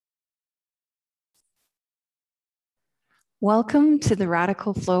Welcome to the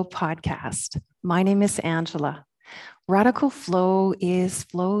Radical Flow podcast. My name is Angela. Radical Flow is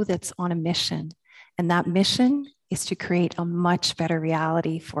flow that's on a mission, and that mission is to create a much better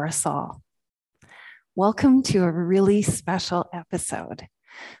reality for us all. Welcome to a really special episode.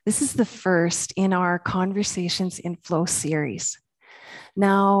 This is the first in our Conversations in Flow series.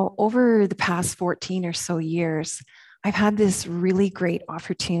 Now, over the past 14 or so years, I've had this really great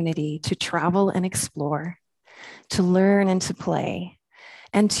opportunity to travel and explore, to learn and to play,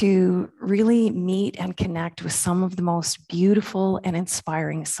 and to really meet and connect with some of the most beautiful and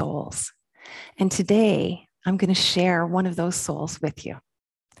inspiring souls. And today, I'm going to share one of those souls with you.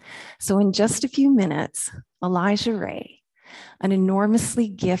 So in just a few minutes, Elijah Ray, an enormously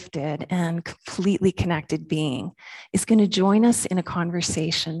gifted and completely connected being, is going to join us in a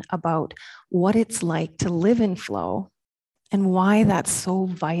conversation about what it's like to live in flow and why that's so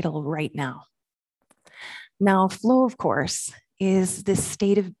vital right now. Now, flow, of course, is this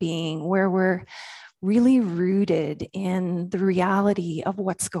state of being where we're really rooted in the reality of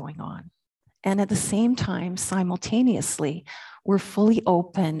what's going on. And at the same time, simultaneously, we're fully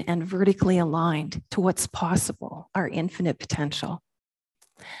open and vertically aligned to what's possible, our infinite potential.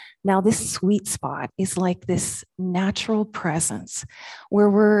 Now, this sweet spot is like this natural presence where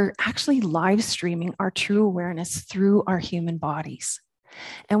we're actually live streaming our true awareness through our human bodies.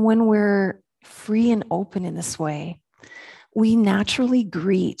 And when we're free and open in this way, we naturally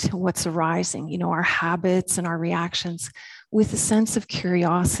greet what's arising, our habits and our reactions with a sense of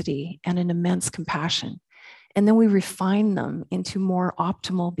curiosity and an immense compassion. And then we refine them into more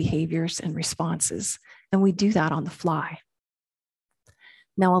optimal behaviors and responses. And we do that on the fly.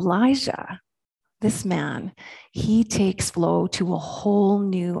 Now, Elijah, this man, he takes flow to a whole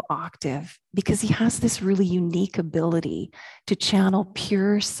new octave because he has this really unique ability to channel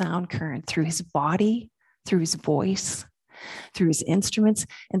pure sound current through his body, through his voice, through his instruments,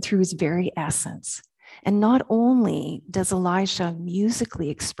 and through his very essence. And not only does Elijah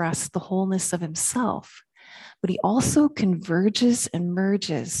musically express the wholeness of himself, but he also converges and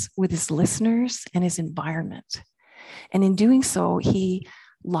merges with his listeners and his environment. And in doing so, he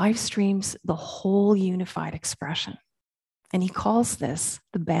live streams the whole unified expression. And he calls this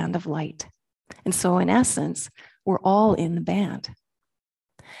the band of light. And so in essence, we're all in the band.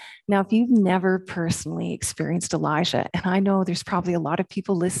 Now, if you've never personally experienced Elijah, and I know there's probably a lot of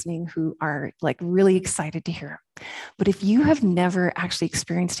people listening who are like really excited to hear him, but if you have never actually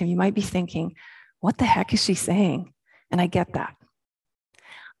experienced him, you might be thinking, what the heck is she saying? And I get that.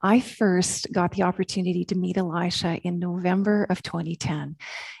 I first got the opportunity to meet Elijah in November of 2010.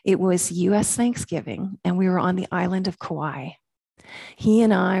 It was US Thanksgiving, and we were on the island of Kauai. He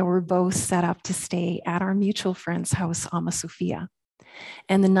and I were both set up to stay at our mutual friend's house, Ama Sophia.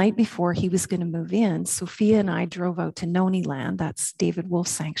 And the night before he was going to move in, Sophia and I drove out to Noni Land, that's David Wolf's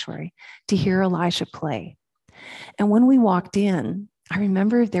sanctuary, to hear Elijah play. And when we walked in, I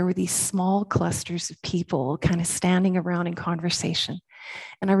remember there were these small clusters of people kind of standing around in conversation.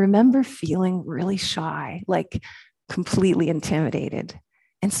 And I remember feeling really shy, like completely intimidated.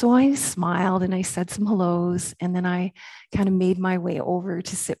 And so I smiled and I said some hellos. And then I kind of made my way over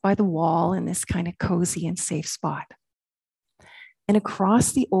to sit by the wall in this kind of cozy and safe spot. And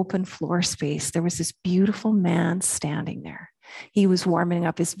across the open floor space, there was this beautiful man standing there. He was warming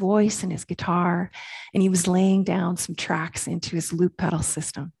up his voice and his guitar, and he was laying down some tracks into his loop pedal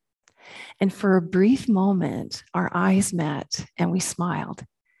system. And for a brief moment, our eyes met and we smiled.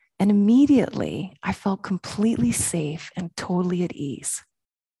 And immediately, I felt completely safe and totally at ease.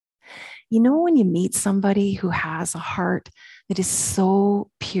 You know, when you meet somebody who has a heart that is so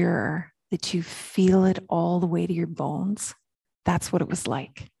pure that you feel it all the way to your bones, that's what it was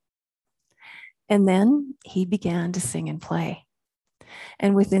like. And then he began to sing and play.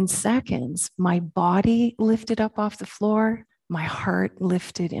 And within seconds, my body lifted up off the floor. My heart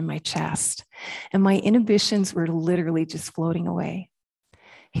lifted in my chest, and my inhibitions were literally just floating away.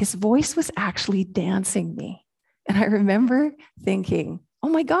 His voice was actually dancing me. And I remember thinking, oh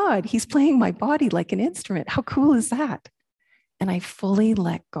my God, he's playing my body like an instrument. How cool is that? And I fully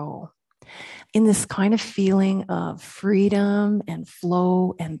let go in this kind of feeling of freedom and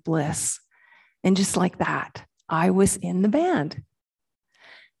flow and bliss. And just like that, I was in the band.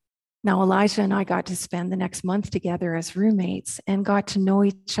 Now, Elijah and I got to spend the next month together as roommates and got to know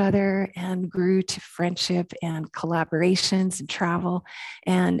each other and grew to friendship and collaborations and travel,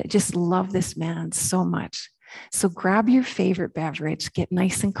 and just love this man so much. So grab your favorite beverage, get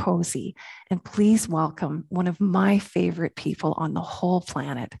nice and cozy, and please welcome one of my favorite people on the whole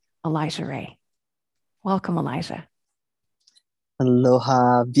planet, Elijah Ray. Welcome, Elijah.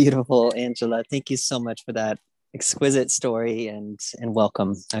 Aloha, beautiful Angela. Thank you so much for that exquisite story, and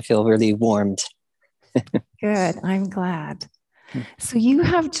welcome. I feel really warmed. Good. I'm glad. So you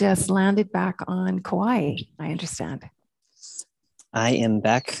have just landed back on Kauai, I understand. I am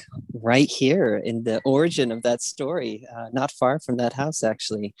back right here in the origin of that story, not far from that house,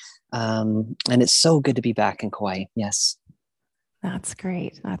 actually. And it's so good to be back in Kauai. Yes. That's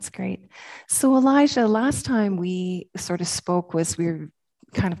great. That's great. So, Elijah, last time we sort of spoke was we were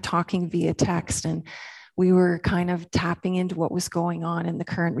kind of talking via text and we were kind of tapping into what was going on in the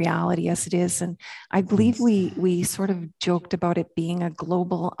current reality as it is. And I believe we sort of joked about it being a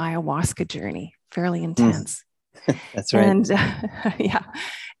global ayahuasca journey, fairly Mm, intense. that's right. And yeah,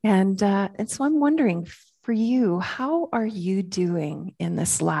 and so I'm wondering for you, how are you doing in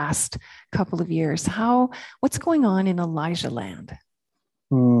this last couple of years? What's going on in Elijah land?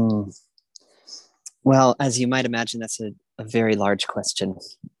 Mm. Well, as you might imagine, that's a very large question,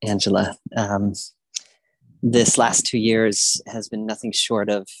 Angela. This last 2 years has been nothing short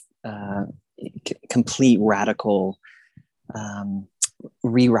of uh, complete radical um,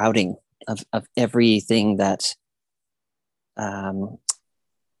 rerouting of everything that um,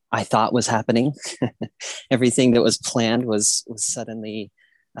 I thought was happening. Everything that was planned was suddenly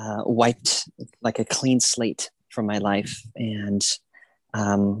wiped like a clean slate from my life. And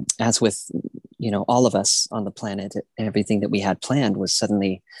as with all of us on the planet, everything that we had planned was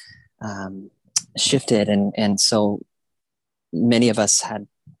suddenly um, shifted, and so many of us had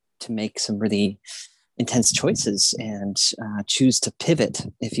to make some really intense choices and choose to pivot,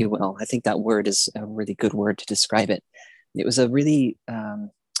 if you will. I think that word is a really good word to describe it. It was a really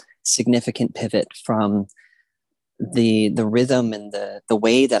significant pivot from the rhythm and the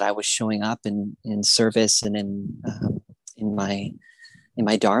way that I was showing up in service and in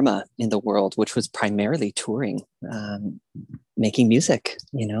my dharma in the world, which was primarily touring, making music,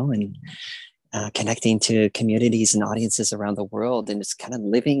 and connecting to communities and audiences around the world, and just kind of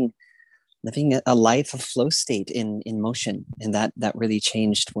living a life of flow state in motion. And that really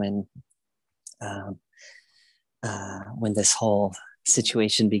changed um, when this whole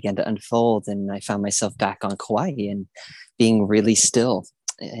situation began to unfold, and I found myself back on Kauai and being really still.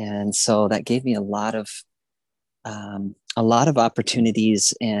 And so that gave me a lot of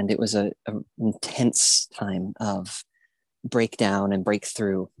opportunities, and it was a intense time of breakdown and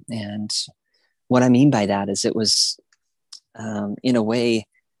breakthrough. And what I mean by that is it was, in a way,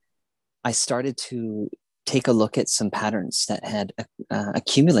 I started to take a look at some patterns that had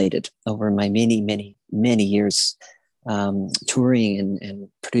accumulated over my many, many, many years touring and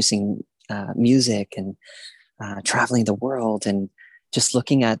producing music and traveling the world, and just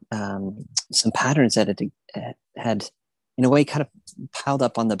looking at some patterns that had, in a way, kind of piled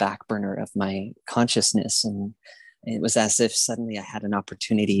up on the back burner of my consciousness. And it was as if suddenly I had an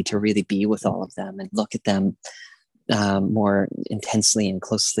opportunity to really be with all of them and look at them more intensely and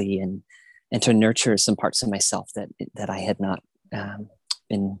closely, and to nurture some parts of myself that I had not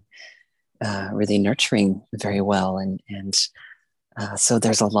been really nurturing very well. And so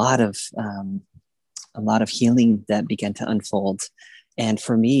there's a lot of healing that began to unfold. And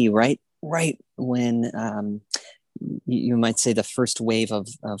for me, right when you might say the first wave of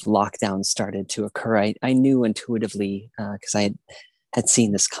lockdown started to occur, I knew intuitively, because I had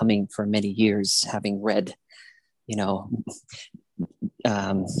seen this coming for many years, having read, you know,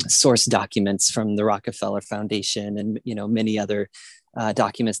 source documents from the Rockefeller Foundation and many other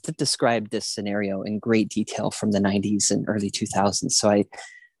documents that describe this scenario in great detail from the 90s and early 2000s. So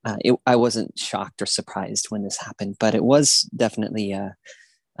I wasn't shocked or surprised when this happened, but it was definitely,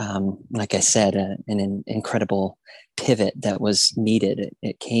 like I said, an incredible pivot that was needed.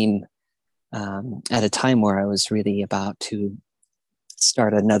 It came at a time where I was really about to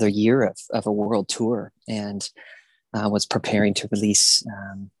start another year of a world tour, and was preparing to release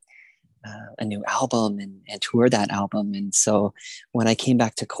a new album and tour that album. And so when I came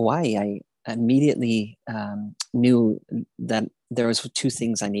back to Kauai, I immediately knew that there was two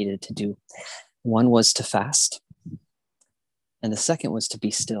things I needed to do. One was to fast, and the second was to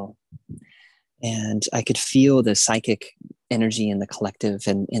be still. And I could feel the psychic energy in the collective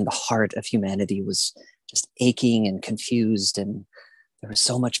and in the heart of humanity was just aching and confused. And there was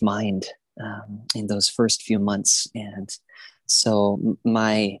so much mind in those first few months. And so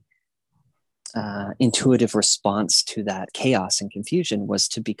my intuitive response to that chaos and confusion was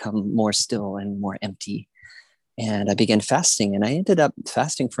to become more still and more empty. And I began fasting, and I ended up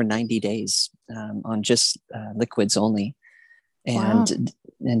fasting for 90 days on just liquids only, Wow.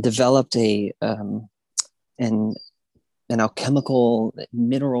 and developed an alchemical,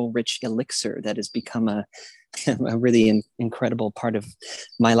 mineral rich elixir that has become a really incredible part of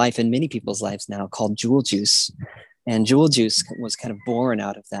my life and many people's lives now, called Jewel Juice. And Jewel Juice was kind of born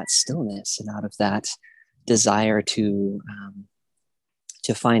out of that stillness and out of that desire to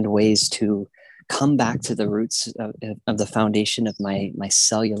find ways to come back to the roots of the foundation of my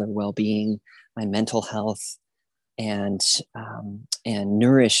cellular well-being, my mental health, and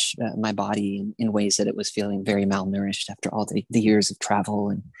nourish my body in ways that it was feeling very malnourished after all the years of travel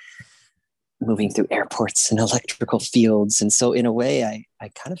and moving through airports and electrical fields. And so in a way, I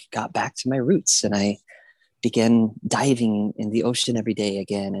kind of got back to my roots, and I began diving in the ocean every day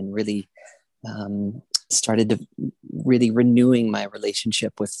again, and really started to really renewing my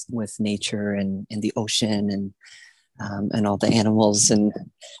relationship with nature and the ocean and all the animals and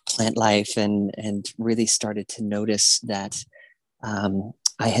plant life, and really started to notice that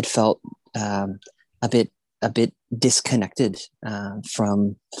I had felt a bit disconnected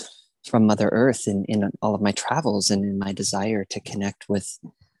from Mother Earth in all of my travels, and in my desire to connect with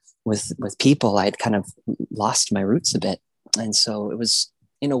people. I'd kind of lost my roots a bit, and so it was,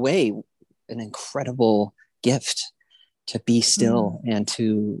 in a way, an incredible gift to be still and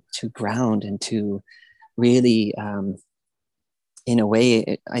to ground and to really, in a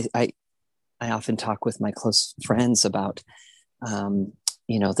way, I often talk with my close friends about,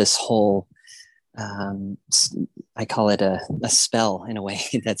 this whole, I call it a spell, in a way,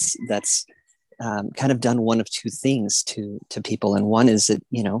 that's kind of done one of two things to people. And one is that,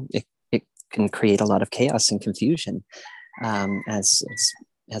 it can create a lot of chaos and confusion, as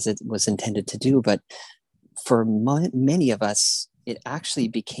it was intended to do. But for many of us, it actually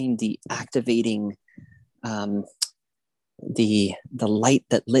became the activating, the light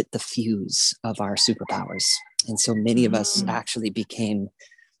that lit the fuse of our superpowers. And so many of us actually became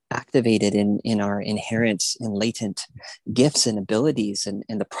activated in our inherent and latent gifts and abilities, and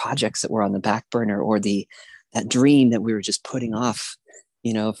the projects that were on the back burner, or that dream that we were just putting off,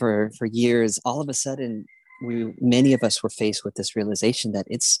 for years. All of a sudden, many of us were faced with this realization that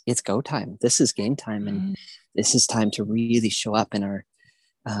it's go time. This is game time, and this is time to really show up in our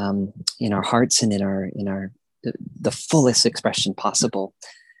hearts and in our the fullest expression possible.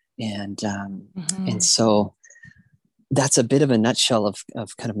 And so that's a bit of a nutshell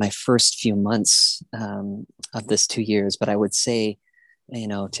of kind of my first few months of this 2 years. But I would say,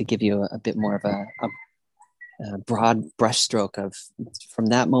 to give you a bit more of a broad brushstroke of from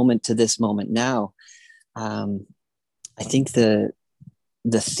that moment to this moment now, I think the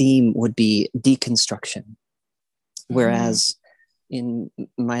theme would be deconstruction. Whereas in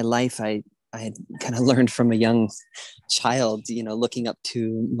my life, I had kind of learned from a young child, looking up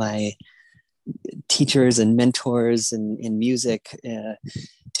to my teachers and mentors in music,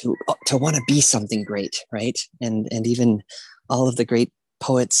 to want to be something great, right? And even all of the great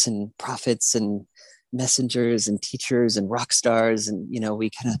poets and prophets and messengers and teachers and rock stars, and we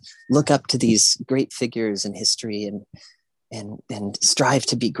kind of look up to these great figures in history and strive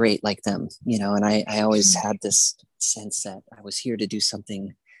to be great like them, and I always had this sense that I was here to do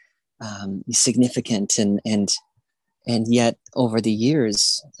something significant, and yet over the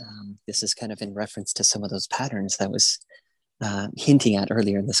years, this is kind of in reference to some of those patterns that I was hinting at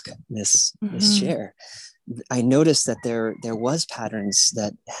earlier in this share. I noticed that there was patterns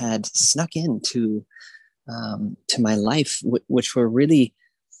that had snuck into to my life, which were really,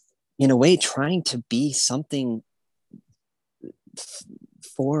 in a way, trying to be something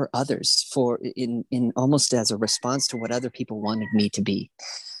for others, in almost as a response to what other people wanted me to be.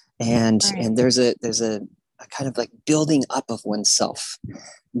 And there's a kind of like building up of oneself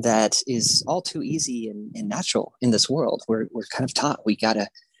that is all too easy and natural in this world. We're kind of taught we got to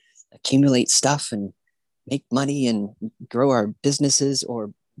accumulate stuff and make money and grow our businesses,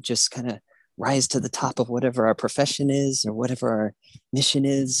 or just kind of rise to the top of whatever our profession is or whatever our mission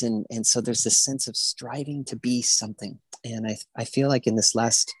is. And so there's this sense of striving to be something. And I feel like in this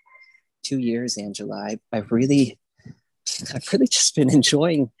last 2 years, Angela, I've really just been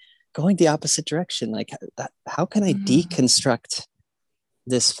enjoying going the opposite direction. Like, how can I deconstruct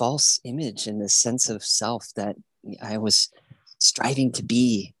this false image and this sense of self that I was striving to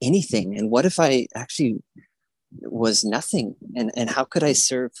be anything? And what if I actually was nothing? And how could I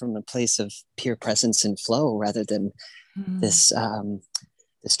serve from a place of pure presence and flow, rather than this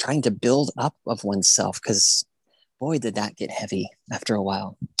trying to build up of oneself? Because boy, did that get heavy after a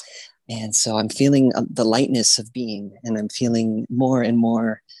while. And so I'm feeling the lightness of being, and I'm feeling more and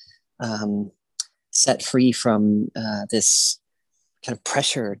more set free from this kind of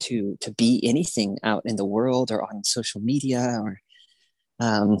pressure to be anything out in the world or on social media, or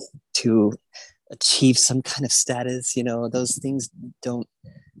to achieve some kind of status. Those things don't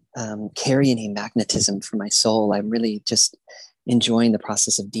carry any magnetism for my soul. I'm really just enjoying the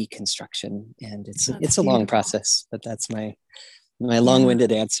process of deconstruction, and it's a long process, but that's my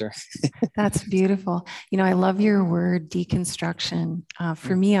long-winded answer. That's beautiful. I love your word deconstruction.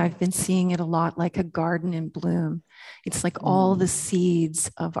 For me, I've been seeing it a lot like a garden in bloom. It's like all the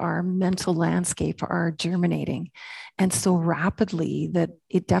seeds of our mental landscape are germinating, and so rapidly that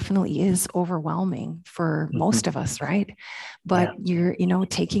it definitely is overwhelming for most of us, right? But you're,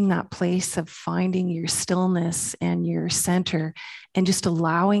 taking that place of finding your stillness and your center and just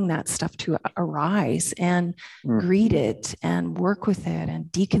allowing that stuff to arise and greet it and work with it and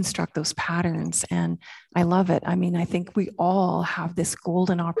deconstruct those patterns. And I love it. I mean, I think we all have this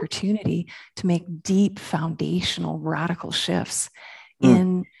golden opportunity to make deep, foundational, radical shifts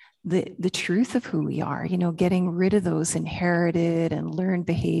in the truth of who we are, getting rid of those inherited and learned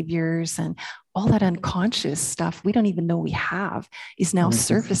behaviors and all that unconscious stuff we don't even know we have is now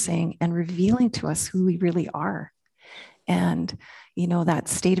surfacing and revealing to us who we really are. And, that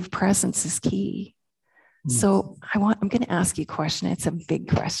state of presence is key. So I'm going to ask you a question. It's a big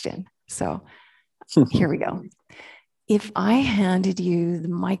question. So here we go. If I handed you the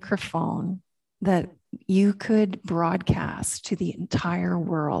microphone that you could broadcast to the entire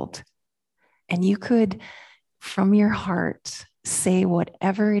world, and you could, from your heart, say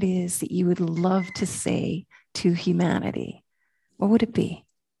whatever it is that you would love to say to humanity, what would it be?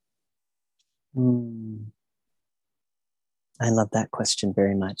 I love that question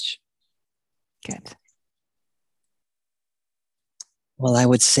very much. Good. Well, I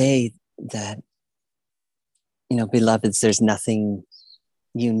would say that, beloveds, there's nothing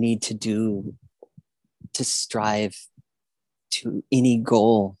you need to do to strive to any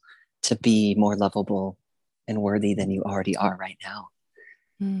goal to be more lovable and worthy than you already are right now.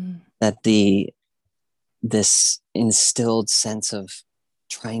 That this instilled sense of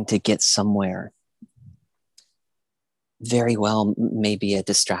trying to get somewhere very well may be a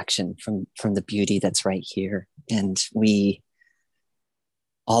distraction from the beauty that's right here. And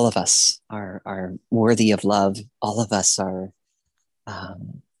all of us are worthy of love. All of us are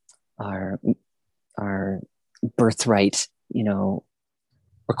birthright,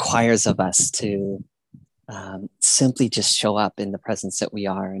 requires of us to simply just show up in the presence that we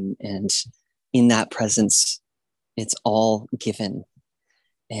are. And in that presence, it's all given.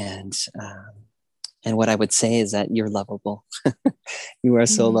 And what I would say is that you're lovable. You are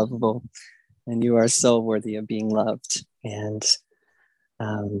so lovable, and you are so worthy of being loved. And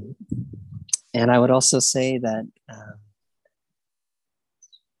I would also say that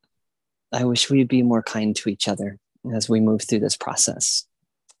I wish we'd be more kind to each other as we move through this process.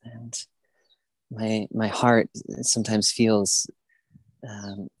 And my heart sometimes feels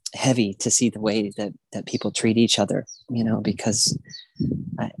heavy to see the way that people treat each other, because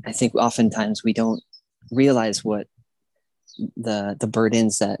I think oftentimes we don't realize what the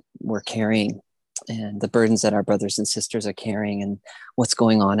burdens that we're carrying and the burdens that our brothers and sisters are carrying, and what's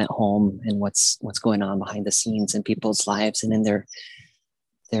going on at home, and what's going on behind the scenes in people's lives and in their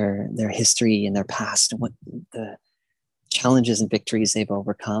history and their past, and what the challenges and victories they've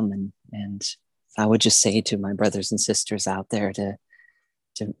overcome. And I would just say to my brothers and sisters out there to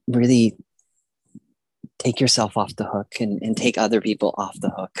really take yourself off the hook and take other people off the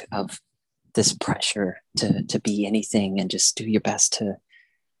hook of this pressure to be anything, and just do your best to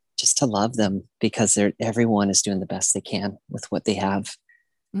love them, because everyone is doing the best they can with what they have.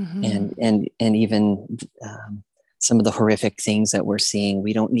 And even some of the horrific things that we're seeing,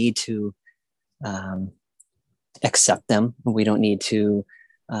 we don't need to accept them. We don't need to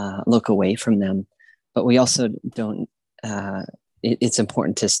look away from them, but we also don't, it's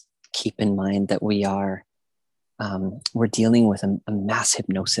important to keep in mind that we're dealing with a mass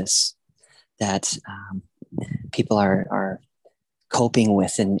hypnosis that people are coping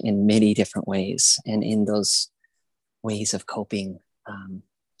with in many different ways. And in those ways of coping,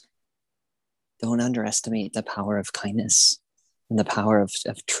 don't underestimate the power of kindness and the power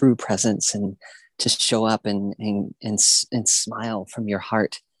of true presence, and to show up and smile from your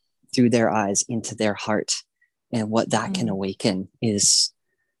heart through their eyes into their heart. And what that can awaken is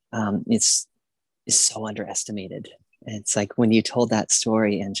so underestimated. It's like when you told that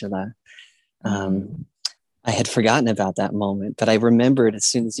story, Angela, I had forgotten about that moment, but I remembered as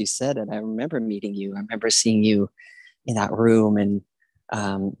soon as you said it. I remember meeting you. I remember seeing you in that room, and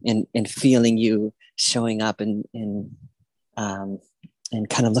feeling you showing up and kind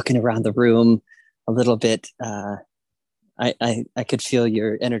of looking around the room a little bit. I could feel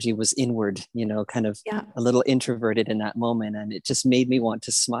your energy was inward, kind of a little introverted in that moment. And it just made me want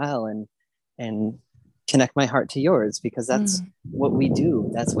to smile and connect my heart to yours, because that's Mm. what we do.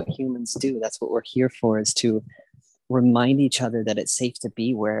 That's what humans do. That's what we're here for, is to remind each other that it's safe to be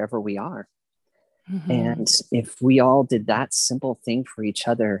wherever we are. Mm-hmm. And if we all did that simple thing for each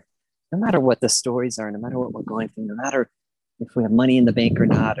other, no matter what the stories are, no matter what we're going through, no matter if we have money in the bank or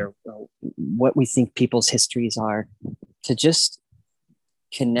not, or what we think people's histories are, to just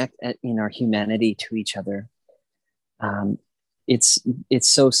connect in our humanity to each other. Um, it's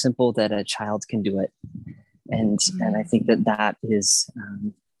so simple that a child can do it, and I think that is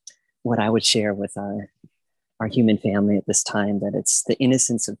what I would share with our human family at this time. That it's the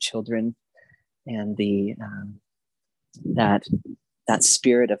innocence of children, and the that that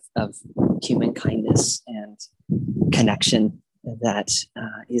spirit of human kindness and connection that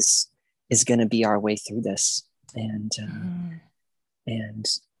is going to be our way through this. And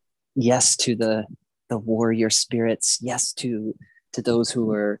yes to the warrior spirits, yes to those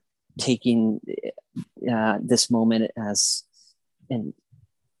who are taking this moment as an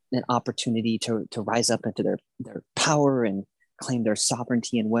opportunity to rise up into their power and claim their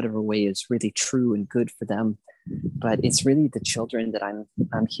sovereignty in whatever way is really true and good for them. But it's really the children that I'm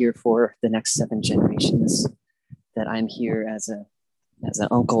here for, the next 7 generations, that I'm here as an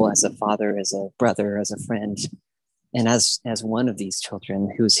uncle, as a father, as a brother, as a friend, and as one of these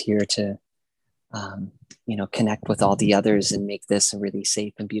children who's here to connect with all the others and make this a really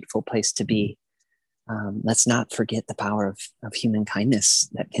safe and beautiful place to be. Let's not forget the power of human kindness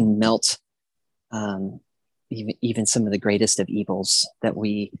that can melt even some of the greatest of evils that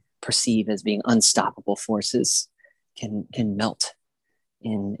we perceive as being unstoppable forces can melt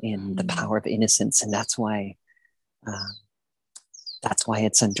in the power of innocence. And that's why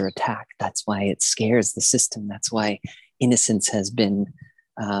it's under attack. That's why it scares the system. That's why innocence has been,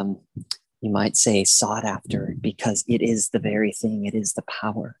 you might say, sought after, because it is the very thing, it is the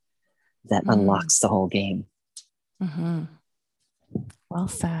power that unlocks the whole game. Mm-hmm. Well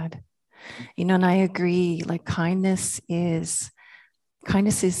said. And I agree, like kindness is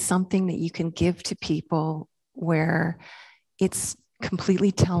something that you can give to people where it's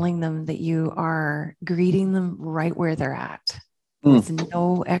completely telling them that you are greeting them right where they're at. With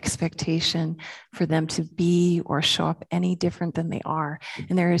no expectation for them to be or show up any different than they are.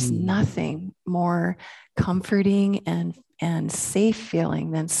 And there is nothing more comforting and safe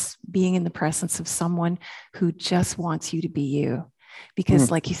feeling than being in the presence of someone who just wants you to be you. Because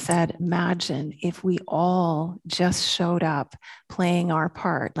like you said, imagine if we all just showed up playing our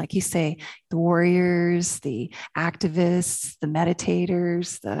part, like you say, the warriors, the activists, the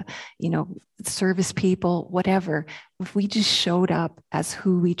meditators, the, service people, whatever. If we just showed up as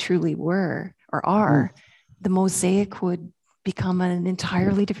who we truly were or are, the mosaic would become an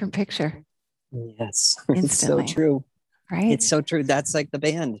entirely different picture. Yes, Instantly. It's so true. Right? It's so true. That's like the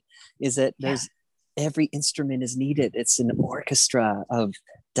band, is that there's every instrument is needed. It's an orchestra of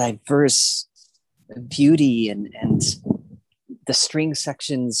diverse beauty, and the string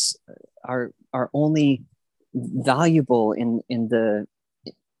sections are only valuable in the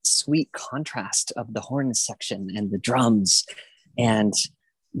sweet contrast of the horn section and the drums, and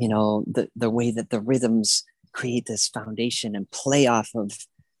the way that the rhythms create this foundation and play off of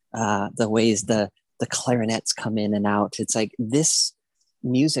the ways the clarinets come in and out. It's like this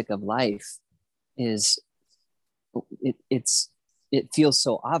music of life is it feels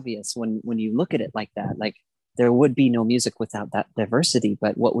so obvious when you look at it like that. Like there would be no music without that diversity.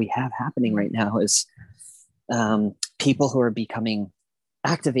 But what we have happening right now is people who are becoming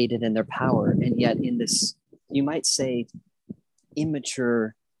activated in their power, and yet in this, you might say,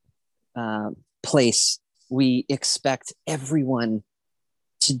 immature place, we expect everyone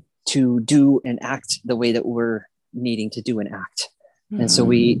to do and act the way that we're needing to do and act. And so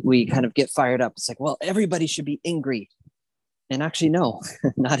we kind of get fired up. It's like, well, everybody should be angry. And actually, no,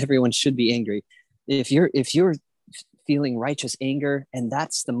 not everyone should be angry. If you're feeling righteous anger and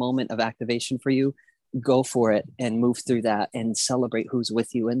that's the moment of activation for you, go for it and move through that and celebrate who's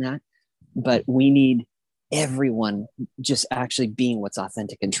with you in that. But we need everyone just actually being what's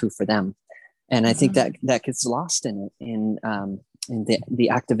authentic and true for them. And I think that gets lost in the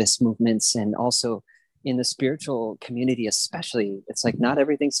activist movements, and also in the spiritual community especially. It's like not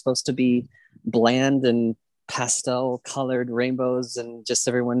everything's supposed to be bland and pastel colored rainbows and just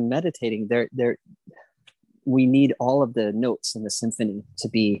everyone meditating. We need all of the notes in the symphony to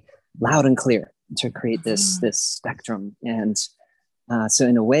be loud and clear to create this spectrum. And so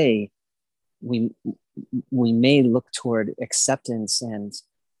in a way, we may look toward acceptance and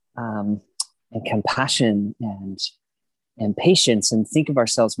compassion and patience, and think of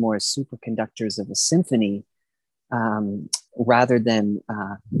ourselves more as superconductors of a symphony, rather than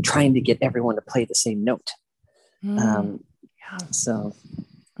trying to get everyone to play the same note. Yeah. So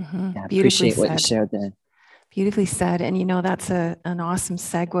yeah, I Beautifully appreciate what you said. shared there. Beautifully said. And, that's an awesome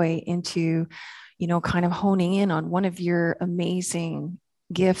segue into, kind of honing in on one of your amazing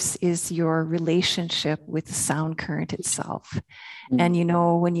gifts is your relationship with the sound current itself. And,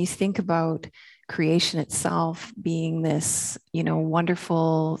 when you think about creation itself being this,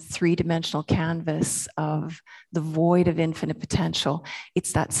 wonderful three-dimensional canvas of the void of infinite potential,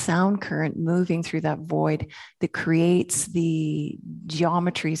 it's that sound current moving through that void that creates the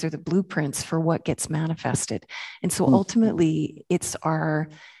geometries or the blueprints for what gets manifested. And so ultimately it's our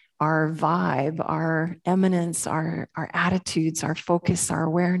vibe, our eminence, our attitudes, our focus, our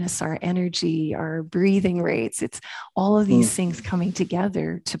awareness, our energy, our breathing rates. It's all of these things coming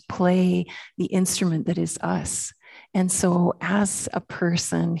together to play the instrument that is us. And so as a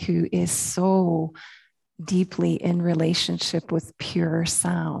person who is so deeply in relationship with pure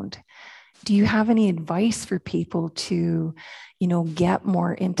sound, do you have any advice for people to, get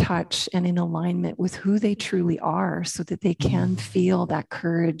more in touch and in alignment with who they truly are so that they can feel that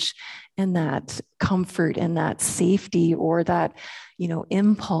courage and that comfort and that safety or that,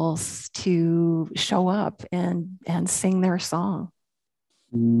 impulse to show up and sing their song?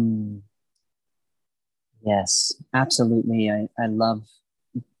 Yes, absolutely. I love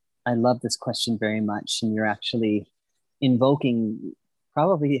this question very much, and you're actually invoking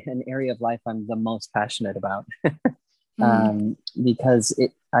probably an area of life I'm the most passionate about. Because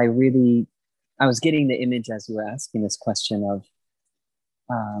I was getting the image as you were asking this question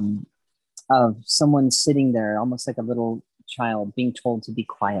of someone sitting there, almost like a little child, being told to be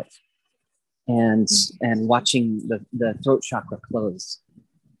quiet, and watching the throat chakra close.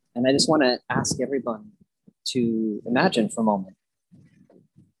 And I just want to ask everyone to imagine for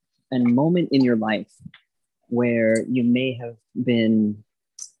a moment in your life where you may have been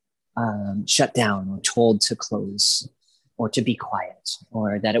shut down or told to close or to be quiet,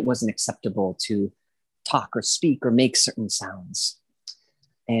 or that it wasn't acceptable to talk or speak or make certain sounds.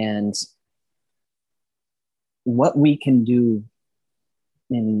 And what we can do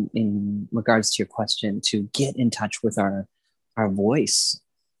in regards to your question to get in touch with our voice,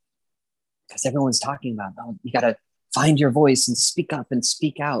 because everyone's talking about, oh, you got to find your voice and speak up and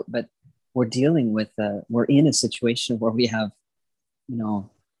speak out, but we're in a situation where we have,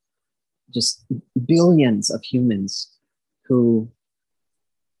 just billions of humans who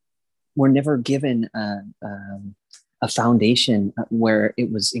were never given a foundation where it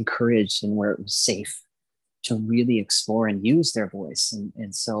was encouraged and where it was safe to really explore and use their voice.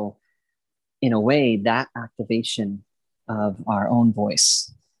 And so in a way, that activation of our own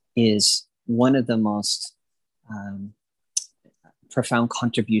voice is one of the most profound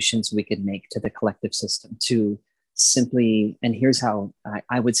contributions we could make to the collective system, to simply, and here's how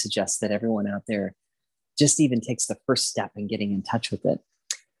I would suggest that everyone out there just even takes the first step in getting in touch with it,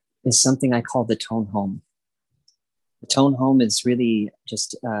 is something I call the tone home. The tone home is really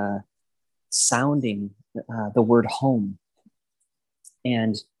just sounding the word home,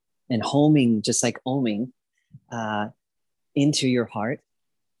 and homing, just like oming, into your heart,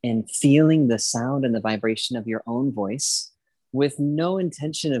 and feeling the sound and the vibration of your own voice with no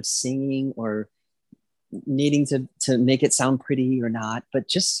intention of singing or needing to make it sound pretty or not, but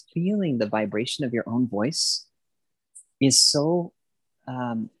just feeling the vibration of your own voice is so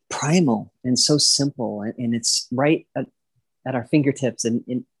primal and so simple, and it's right at our fingertips,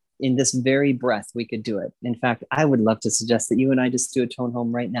 and in this very breath we could do it. In fact, I would love to suggest that you and I just do a tone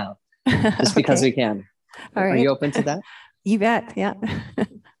home right now, just because we can. All right. Are you open to that? You bet. Yeah.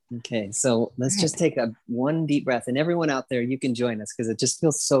 Okay, so let's just take one deep breath, and everyone out there, you can join us because it just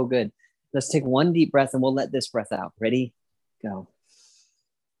feels so good. Let's take one deep breath and we'll let this breath out. Ready? Go.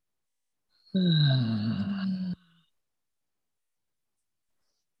 And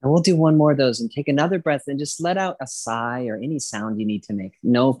we'll do one more of those and take another breath and just let out a sigh or any sound you need to make.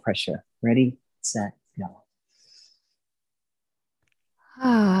 No pressure. Ready, set, go.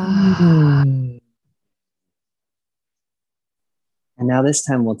 And now this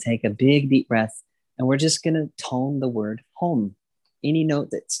time we'll take a big deep breath, and we're just going to tone the word home. Any note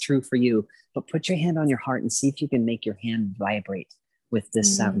that's true for you, but put your hand on your heart and see if you can make your hand vibrate with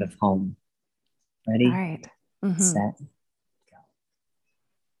this sound of home. Ready? All right. Set, go.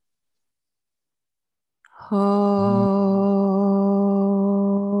 Home.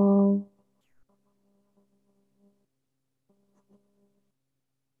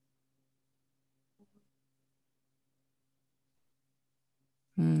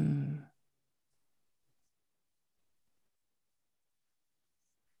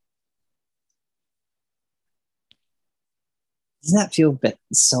 doesn't that feel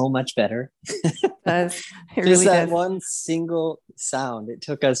so much better? It does. It Just really that does. one single sound. It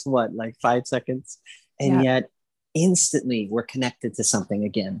took us what, like 5 seconds? And Yeah. yet instantly we're connected to something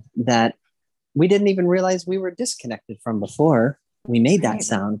again that we didn't even realize we were disconnected from before we made that Right.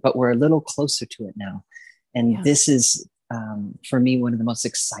 sound, but we're a little closer to it now. And Yeah. this is, for me, one of the most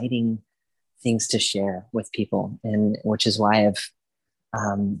exciting things to share with people, and which is why I've,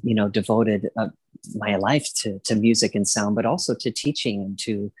 devoted my life to music and sound, but also to teaching and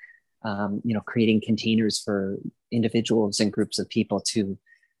to, creating containers for individuals and groups of people to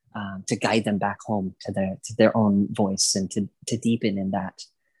guide them back home to their own voice and to deepen in that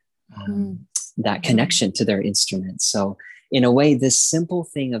that connection to their instruments. So in a way, this simple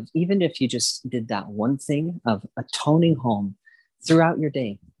thing of, even if you just did that one thing of atoning home throughout your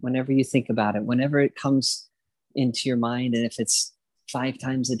day, whenever you think about it, whenever it comes into your mind, and if it's 5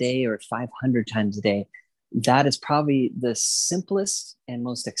 times a day or 500 times a day, that is probably the simplest and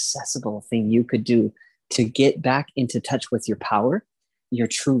most accessible thing you could do to get back into touch with your power, your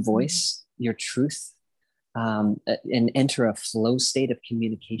true voice, your truth, and enter a flow state of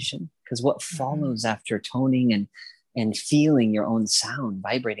communication. Because what follows after toning and feeling your own sound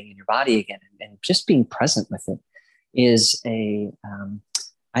vibrating in your body again, and just being present with it, is I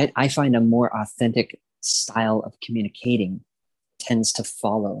find a more authentic style of communicating tends to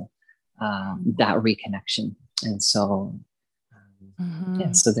follow that reconnection. And so,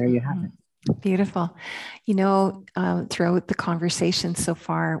 so there you have it. Beautiful. Throughout the conversation so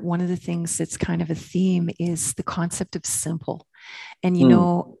far, one of the things that's kind of a theme is the concept of simple. And,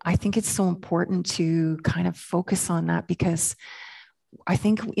 I think it's so important to kind of focus on that, because I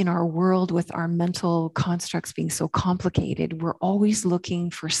think in our world, with our mental constructs being so complicated, we're always looking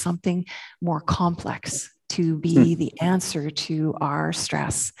for something more complex to be the answer to our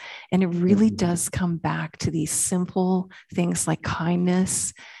stress. And it really does come back to these simple things like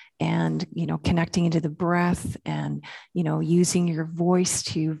kindness and, connecting into the breath and, using your voice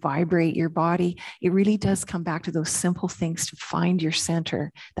to vibrate your body. It really does come back to those simple things to find your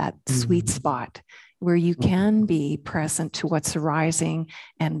center, that sweet spot where you can be present to what's arising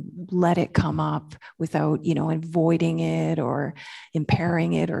and let it come up without, avoiding it or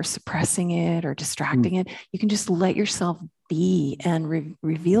impairing it or suppressing it or distracting it. You can just let yourself be and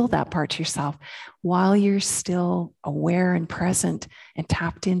reveal that part to yourself while you're still aware and present and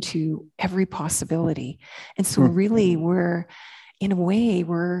tapped into every possibility. And so really we're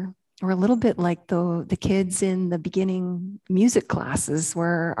a little bit like the kids in the beginning music classes,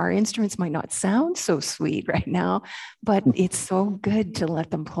 where our instruments might not sound so sweet right now, but it's so good to let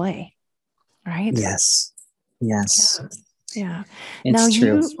them play, right? Yes. Yeah. It's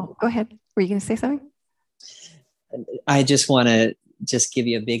true. Go ahead. Were you going to say something? I just want to just give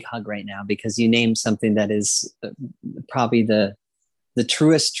you a big hug right now, because you named something that is probably the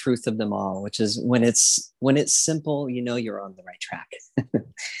truest truth of them all, which is when it's simple, you're on the right track.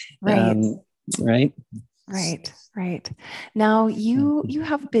 Right. Right. Now you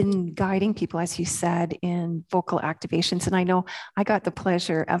have been guiding people, as you said, in vocal activations. And I know I got the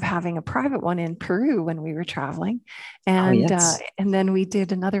pleasure of having a private one in Peru when we were traveling. And, and then we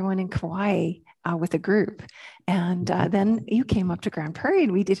did another one in Kauai with a group. And then you came up to Grand Prairie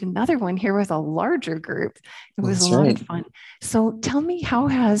and we did another one here with a larger group. It was a lot of fun. So tell me, how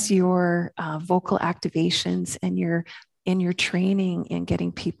has your vocal activations and your training in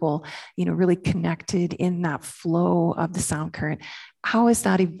getting people, really connected in that flow of the sound current, how has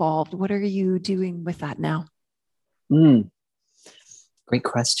that evolved? What are you doing with that now? Great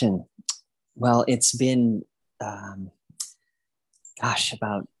question. Well, it's been,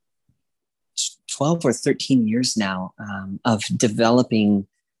 about 12 or 13 years now of developing,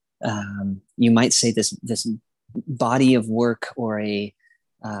 you might say, this body of work, or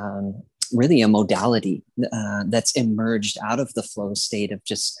really a modality that's emerged out of the flow state of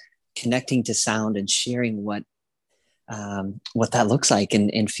just connecting to sound and sharing what that looks like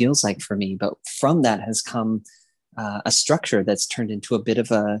and feels like for me. But from that has come a structure that's turned into a bit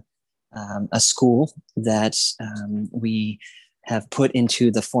of a school that we have put into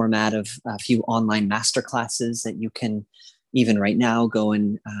the format of a few online master classes that you can even right now go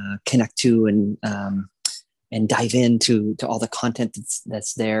and connect to and dive into all the content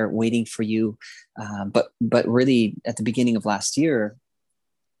that's there waiting for you. But really, at the beginning of last year,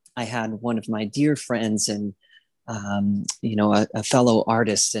 I had one of my dear friends and a fellow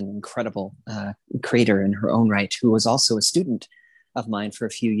artist and incredible creator in her own right, who was also a student of mine for a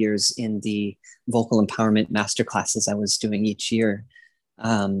few years in the vocal empowerment masterclasses I was doing each year,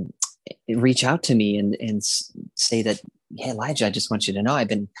 reach out to me and say that, hey, Elijah, I just want you to know I've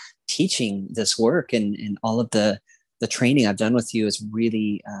been teaching this work and all of the the training I've done with you has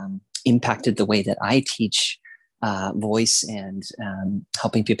really impacted the way that I teach voice and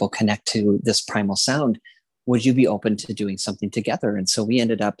helping people connect to this primal sound. Would you be open to doing something together? And so we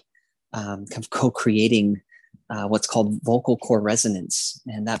ended up kind of co-creating what's called vocal core resonance.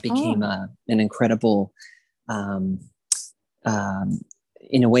 And that became an incredible, in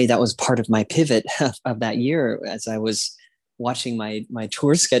a way, that was part of my pivot of that year. As I was watching my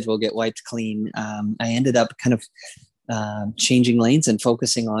tour schedule get wiped clean, I ended up kind of changing lanes and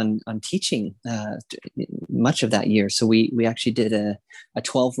focusing on teaching much of that year. So we actually did a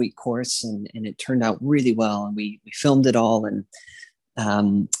 12-week course, and it turned out really well. And we filmed it all, and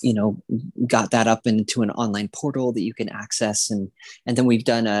got that up into an online portal that you can access. And then we've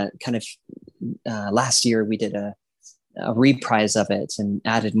done a kind of last year we did a reprise of it and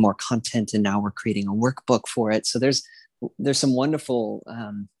added more content, and now we're creating a workbook for it. So there's some wonderful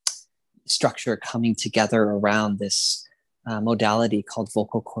structure coming together around this modality called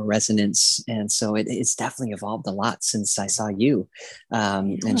vocal core resonance. And so it's definitely evolved a lot since I saw you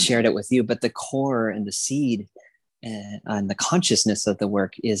and shared it with you. But the core and the seed and the consciousness of the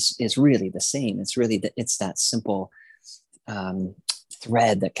work is really the same. It's really it's that simple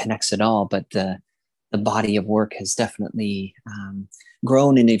thread that connects it all. But the body of work has definitely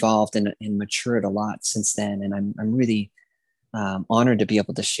grown and evolved and matured a lot since then. And I'm really honored to be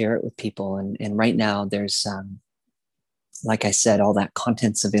able to share it with people. And right now there's, like I said, all that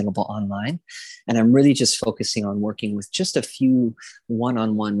content's available online. And I'm really just focusing on working with just a few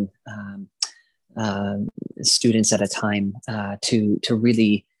one-on-one students at a time to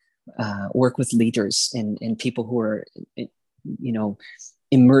really work with leaders and people who are,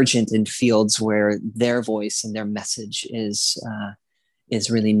 emergent in fields where their voice and their message is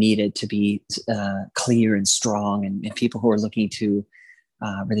really needed to be clear and strong, and people who are looking to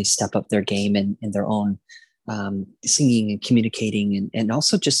really step up their game in their own singing and communicating, and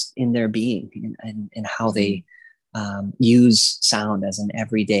also just in their being and how they use sound as an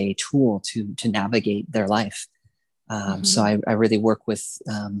everyday tool to navigate their life. So I really work with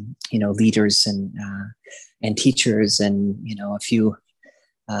leaders and teachers and a few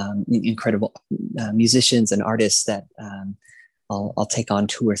incredible musicians and artists that I'll take on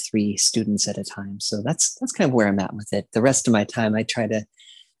 2 or 3 students at a time. So that's kind of where I'm at with it. The rest of my time, I try to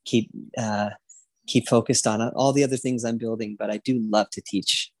keep focused on all the other things I'm building, but I do love to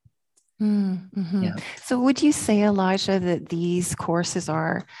teach. Mm-hmm. Yeah. So would you say, Elijah, that these courses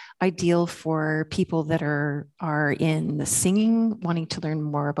are ideal for people that are in the singing, wanting to learn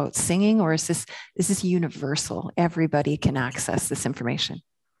more about singing, or is this universal? Everybody can access this information?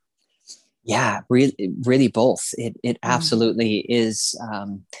 Yeah, really both. It absolutely is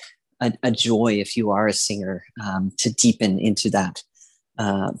a joy if you are a singer to deepen into that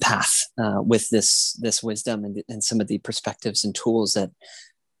path with this wisdom and some of the perspectives and tools that,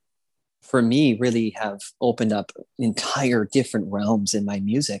 for me, really have opened up entire different realms in my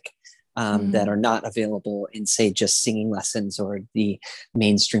music that are not available in, say, just singing lessons or the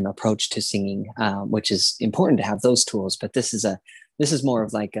mainstream approach to singing, which is important to have those tools. But this is more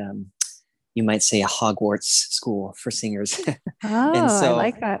of like you might say a Hogwarts school for singers. And so I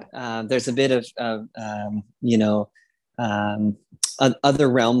like that. There's a bit of other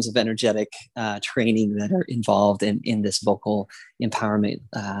realms of energetic training that are involved in this vocal empowerment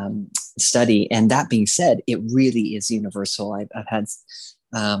study. And that being said, it really is universal. I've had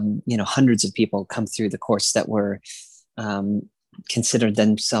hundreds of people come through the course that were considered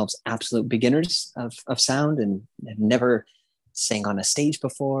themselves absolute beginners of sound and have never sang on a stage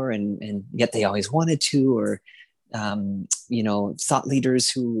before, and yet they always wanted to, or thought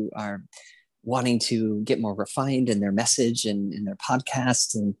leaders who are wanting to get more refined in their message and in their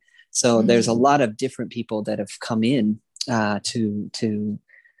podcast. And so there's a lot of different people that have come in to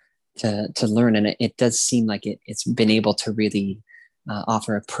learn, and it does seem like it's been able to really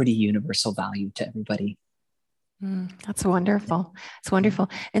offer a pretty universal value to everybody. That's wonderful. It's wonderful.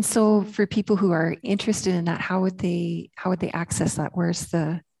 And so for people who are interested in that, how would they access that? Where's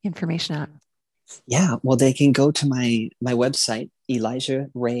the information at? Yeah, well, they can go to my website,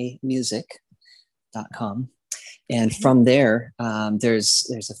 ElijahRayMusic.com. And from there,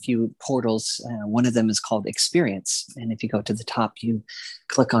 there's a few portals. One of them is called Experience. And if you go to the top, you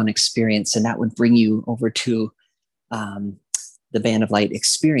click on Experience, and that would bring you over to the Band of Light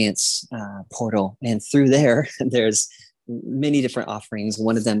Experience portal. And through there, there's many different offerings,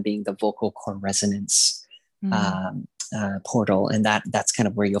 one of them being the Vocal Core Resonance portal. And that's kind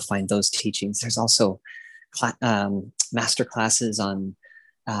of where you'll find those teachings. There's also master classes on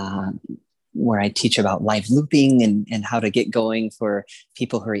where I teach about live looping and how to get going for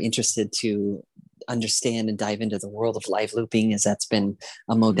people who are interested to understand and dive into the world of live looping, as that's been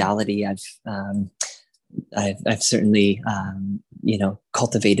a modality I've certainly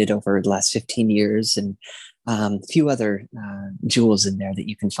cultivated over the last 15 years, and a few other jewels in there that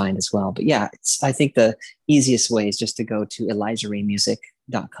you can find as well. But yeah, I think the easiest way is just to go to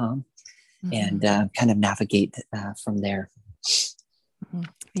ElijahRayMusic.com and kind of navigate from there.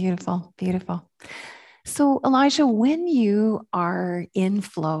 Beautiful, beautiful. So, Elijah, when you are in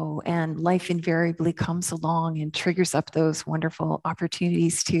flow and life invariably comes along and triggers up those wonderful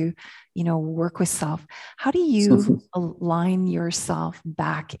opportunities to, work with self, how do you align yourself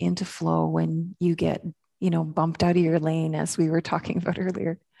back into flow when you get, bumped out of your lane, as we were talking about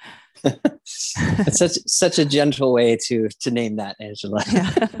earlier? It's such a gentle way to name that, Angela.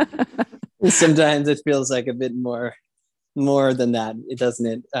 Yeah. Sometimes it feels like a bit more than that, doesn't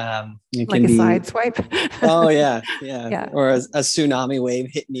it? It like can a be side swipe. Oh yeah. Or a tsunami wave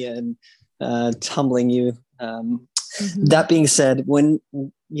hitting you and tumbling you. That being said, when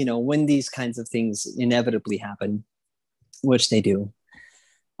these kinds of things inevitably happen, which they do,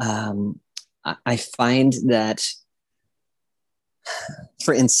 I find that,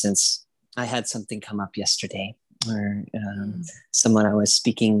 for instance, I had something come up yesterday where someone I was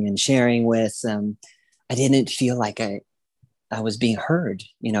speaking and sharing with, I didn't feel like I was being heard.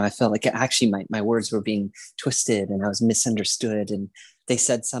 I felt like actually my words were being twisted and I was misunderstood. And they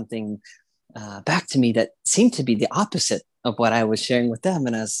said something back to me that seemed to be the opposite of what I was sharing with them.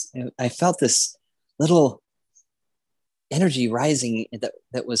 And I felt this little energy rising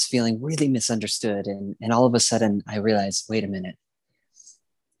that was feeling really misunderstood. And all of a sudden I realized, wait a minute,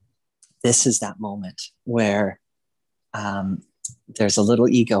 this is that moment where there's a little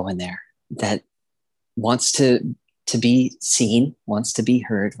ego in there that wants to be seen, wants to be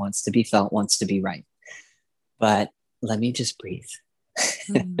heard, wants to be felt, wants to be right. But let me just breathe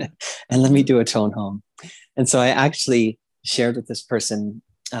and let me do a tone home. And so I actually shared with this person,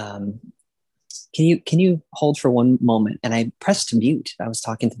 can you hold for one moment? And I pressed mute. I was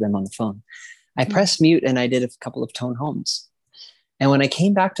talking to them on the phone. I pressed mute and I did a couple of tone homes. And when I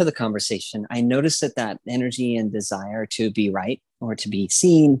came back to the conversation, I noticed that energy and desire to be right or to be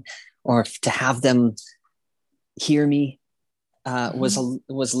seen or to have them hear me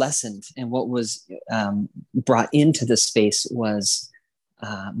was lessened, and what was brought into the space was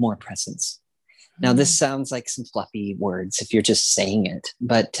more presence. Now, this sounds like some fluffy words if you're just saying it,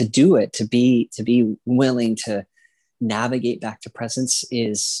 but to do it, to be willing to navigate back to presence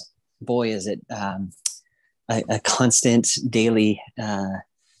is, boy, is it a constant daily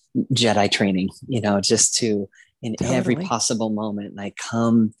Jedi training. Just to in every possible moment, like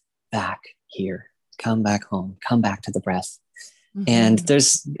come back here. Come back home, come back to the breath. And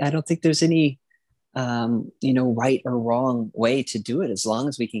I don't think there's any, right or wrong way to do it as long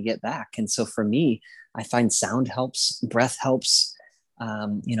as we can get back. And so for me, I find sound helps, breath helps,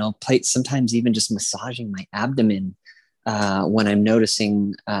 sometimes even just massaging my abdomen when I'm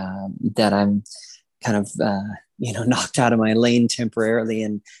noticing that I'm kind of, knocked out of my lane temporarily,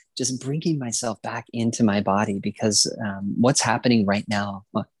 and just bringing myself back into my body, because what's happening right now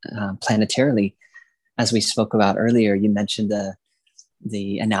planetarily, as we spoke about earlier, you mentioned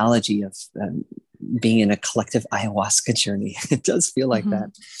the analogy of being in a collective ayahuasca journey. It does feel like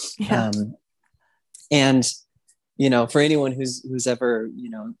that. Yeah. And, for anyone who's ever,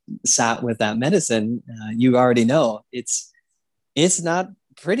 sat with that medicine, you already know it's not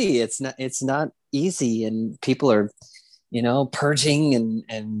pretty. It's not easy. And people are, purging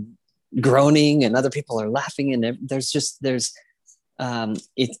and groaning, and other people are laughing. And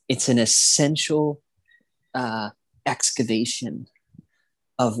it's an essential excavation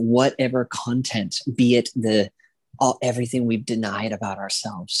of whatever content, be it everything we've denied about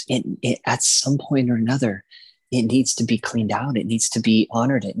ourselves. It at some point or another, it needs to be cleaned out. It needs to be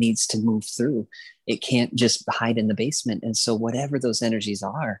honored. It needs to move through. It can't just hide in the basement. And so whatever those energies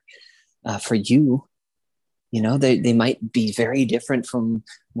are for you, they might be very different from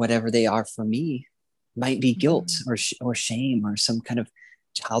whatever they are for me. Might be guilt or shame or some kind of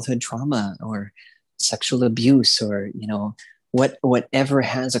childhood trauma or sexual abuse, or whatever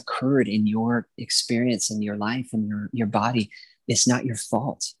has occurred in your experience in your life and your body. It's not your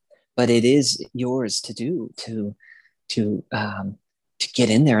fault, but it is yours to do, to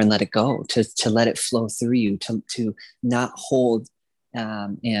get in there and let it go, to let it flow through you, to not hold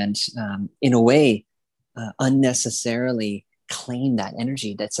and in a way unnecessarily claim that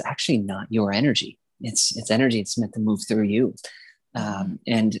energy that's actually not your energy. It's energy. It's meant to move through you.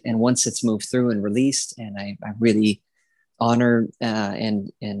 And once it's moved through and released, and I really honor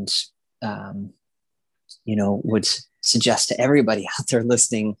would suggest to everybody out there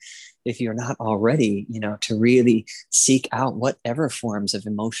listening, if you're not already, to really seek out whatever forms of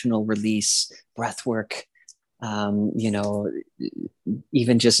emotional release, breath work,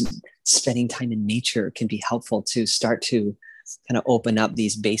 even just spending time in nature can be helpful to start to kind of open up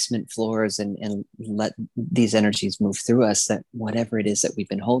these basement floors and let these energies move through us, that whatever it is that we've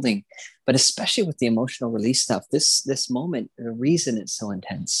been holding. But especially with the emotional release stuff, this moment, the reason it's so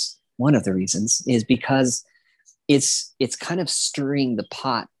intense, one of the reasons, is because it's kind of stirring the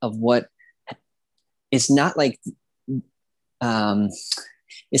pot of what it's not like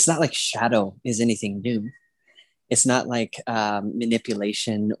shadow is anything new. It's not like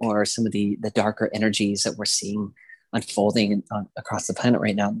manipulation or some of the darker energies that we're seeing unfolding across the planet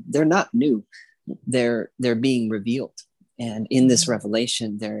right now. They're not new. They're being revealed. And in this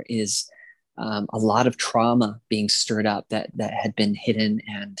revelation, there is a lot of trauma being stirred up that had been hidden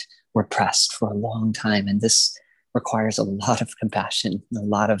and repressed for a long time. And this requires a lot of compassion,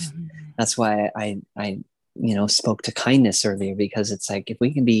 that's why I spoke to kindness earlier, because it's like, if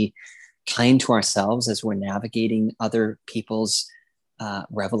we can be kind to ourselves as we're navigating other people's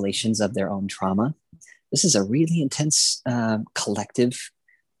revelations of their own trauma, this is a really intense collective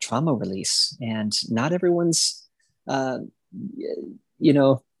trauma release. And not everyone's, not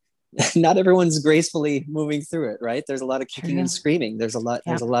everyone's gracefully moving through it, right? There's a lot of kicking and screaming. There's a lot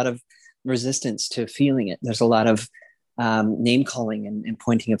of resistance to feeling it. There's a lot of name calling and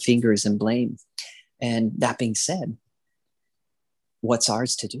pointing of fingers and blame. And that being said, what's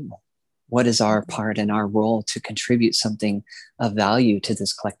ours to do? What is our part and our role to contribute something of value to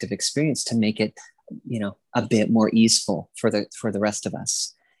this collective experience to make it, a bit more easeful for the rest of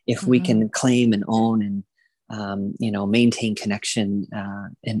us? If we can claim and own and maintain connection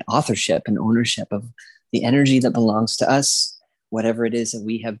and authorship and ownership of the energy that belongs to us, whatever it is that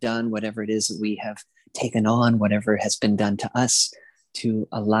we have done, whatever it is that we have taken on, whatever has been done to us, to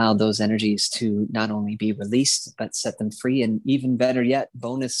allow those energies to not only be released, but set them free. And even better yet,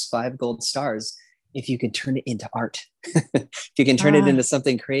 bonus 5 gold stars, if you can turn it into art, if you can turn it into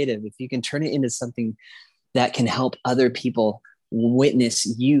something creative, if you can turn it into something that can help other people witness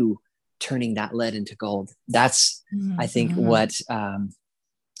you turning that lead into gold. That's, I think, what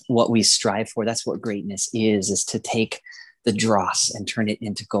we strive for. That's what greatness is to take the dross and turn it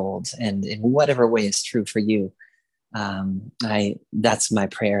into gold. And in whatever way is true for you, that's my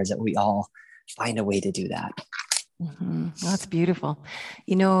prayer, is that we all find a way to do that. That's beautiful.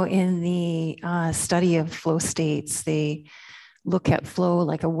 In the study of flow states, they look at flow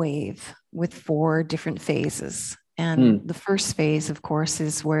like a wave with 4 different phases. And the first phase, of course,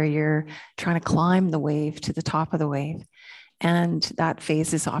 is where you're trying to climb the wave to the top of the wave. And that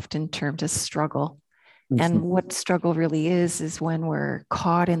phase is often termed as struggle. And what struggle really is when we're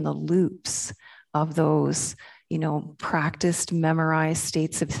caught in the loops of those, practiced, memorized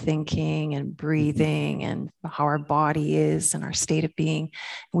states of thinking and breathing and how our body is and our state of being.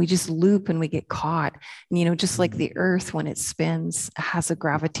 And we just loop and we get caught. And, just like the earth, when it spins, has a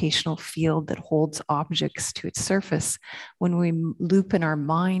gravitational field that holds objects to its surface. When we loop in our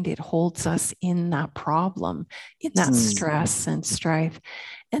mind, it holds us in that problem, in that stress and strife.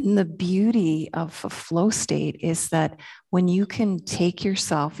 And the beauty of a flow state is that when you can take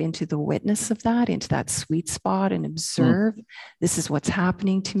yourself into the witness of that, into that sweet spot and observe, this is what's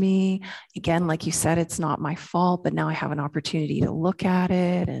happening to me. Again, like you said, it's not my fault, but now I have an opportunity to look at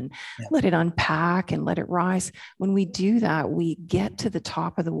it and let it unpack and let it rise. When we do that, we get to the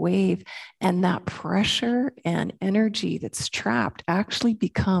top of the wave, and that pressure and energy that's trapped actually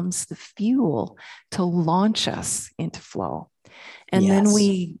becomes the fuel to launch us into flow. And then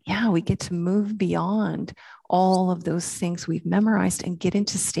we get to move beyond all of those things we've memorized and get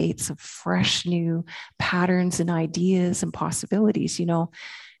into states of fresh new patterns and ideas and possibilities.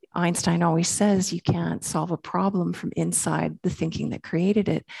 Einstein always says you can't solve a problem from inside the thinking that created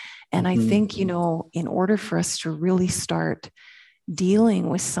it. And I think, in order for us to really start dealing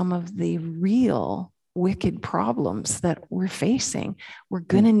with some of the real wicked problems that we're facing, we're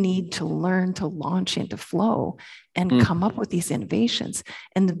going to need to learn to launch into flow and come up with these innovations.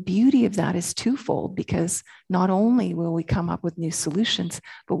 And the beauty of that is twofold, because not only will we come up with new solutions,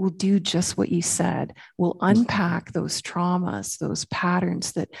 but we'll do just what you said. We'll unpack those traumas, those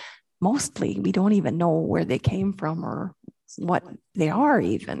patterns that mostly we don't even know where they came from or what they are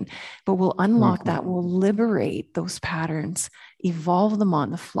even, but we'll unlock that. We'll liberate those patterns, evolve them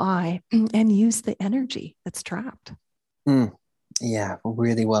on the fly, and use the energy that's trapped. Yeah,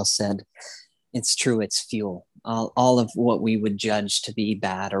 really well said. It's true. It's fuel. All of what we would judge to be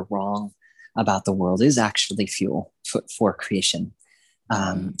bad or wrong about the world is actually fuel for creation.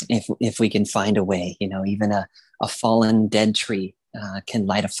 If we can find a way, even a fallen dead tree can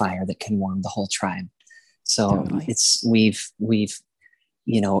light a fire that can warm the whole tribe. So Totally. we've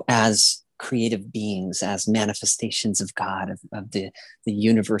as creative beings, as manifestations of God, of the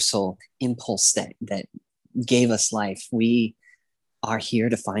universal impulse that gave us life, we are here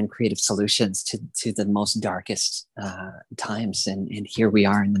to find creative solutions to the most darkest times, and here we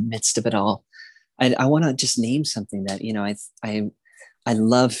are in the midst of it all. I want to just name something that I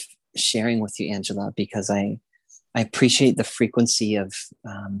love sharing with you, Angela, because I appreciate the frequency of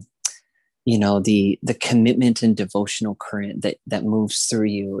the commitment and devotional current that moves through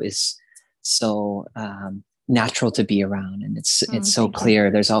you is so natural to be around, and it's so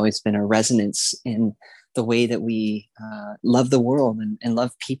clear. There's always been a resonance in the way that we love the world and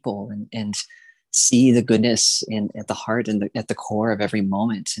love people and see the goodness at the heart and at the core of every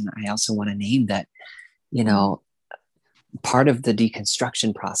moment. And I also want to name that, part of the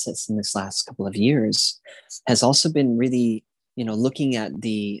deconstruction process in this last couple of years has also been really, looking at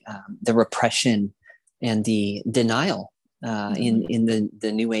the repression and the denial in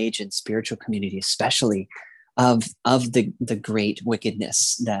the New Age and spiritual community, especially of the great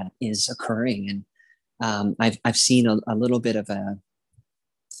wickedness that is occurring. And I've seen a little bit of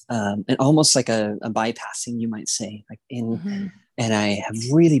and almost like a bypassing, you might say, and I have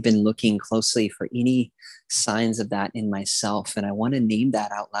really been looking closely for any signs of that in myself. And I want to name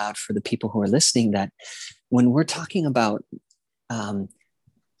that out loud for the people who are listening, that when we're talking about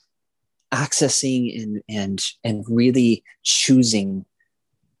accessing and really choosing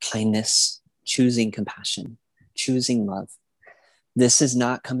kindness, choosing compassion, choosing love, this is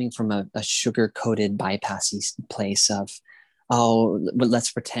not coming from a sugar-coated bypassy place of, but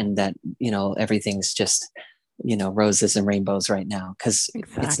let's pretend that, everything's just, roses and rainbows right now. Cause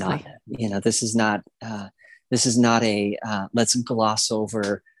It's not, this is not a, let's gloss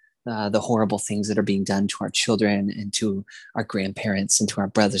over the horrible things that are being done to our children and to our grandparents and to our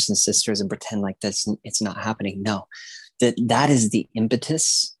brothers and sisters and pretend like it's not happening. No, that is the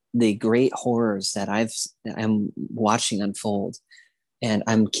impetus, the great horrors that I'm watching unfold. And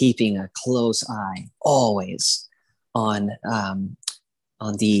I'm keeping a close eye always on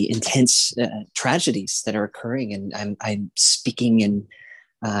the intense tragedies that are occurring. And I'm speaking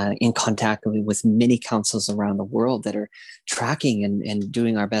in contact with many councils around the world that are tracking and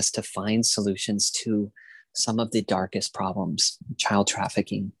doing our best to find solutions to some of the darkest problems, child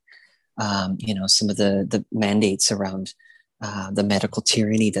trafficking, some of the mandates around the medical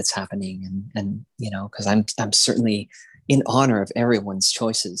tyranny that's happening. And because I'm certainly in honor of everyone's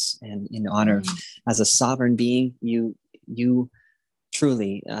choices, and in honor of, as a sovereign being, you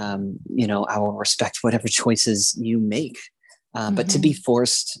truly, I will respect whatever choices you make. But to be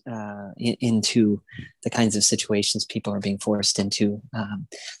forced into the kinds of situations people are being forced into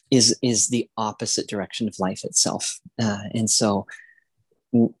is the opposite direction of life itself. And so,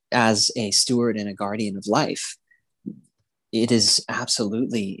 as a steward and a guardian of life, it is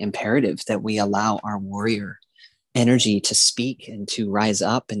absolutely imperative that we allow our warrior energy to speak and to rise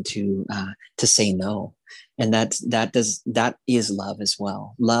up and to say no. And that is love as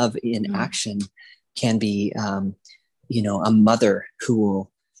well. Love in action can be a mother who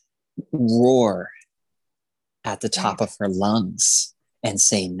will roar at the top of her lungs and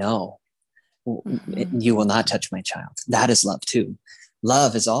say no. You will not touch my child. That is love too.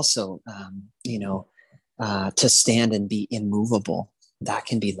 Love is also to stand and be immovable. That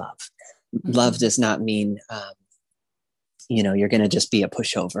can be love. Love does not mean you're going to just be a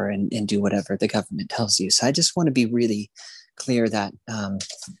pushover and do whatever the government tells you. So I just want to be really clear that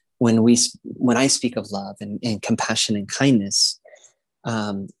when I speak of love and compassion and kindness,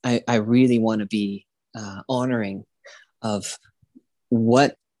 I really want to be honoring of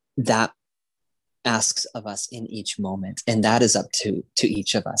what that asks of us in each moment. And that is up to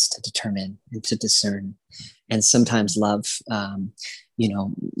each of us to determine and to discern. And sometimes love,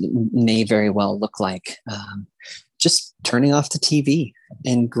 may very well look like just turning off the TV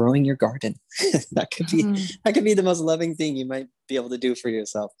and growing your garden. that could be the most loving thing you might be able to do for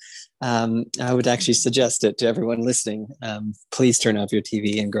yourself. I would actually suggest it to everyone listening. Please turn off your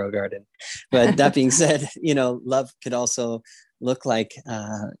TV and grow a garden. But that being said, love could also look like,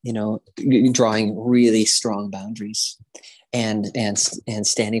 drawing really strong boundaries and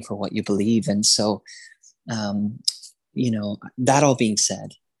standing for what you believe. And so, that all being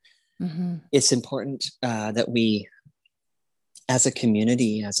said, it's important that we, as a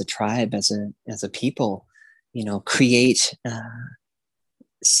community, as a tribe, as a people, create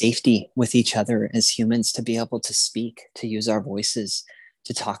safety with each other as humans, to be able to speak, to use our voices,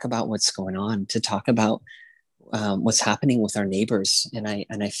 to talk about what's going on, to talk about what's happening with our neighbors. And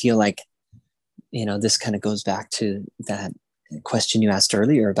I feel like, this kind of goes back to that question you asked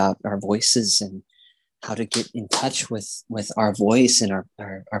earlier about our voices and how to get in touch with our voice and our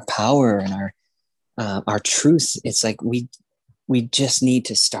power and our truth. It's like we just need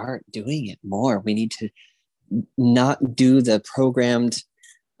to start doing it more. We need to not do the programmed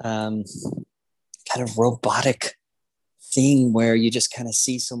kind of robotic thing where you just kind of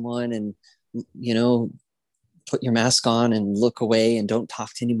see someone and put your mask on and look away and don't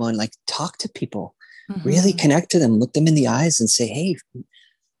talk to anyone. Like, talk to people, really connect to them, look them in the eyes and say,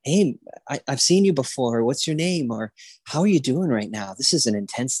 hey, I've seen you before. What's your name? Or how are you doing right now? This is an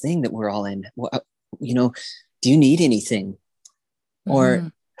intense thing that we're all in. Do you need anything?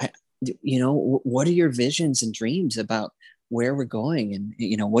 Or, what are your visions and dreams about where we're going? And,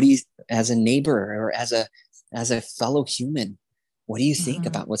 what do you, as a neighbor or as a fellow human, what do you think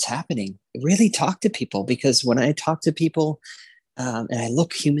about what's happening? Really talk to people, because when I talk to people and I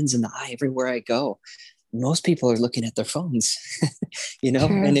look humans in the eye everywhere I go, most people are looking at their phones, True.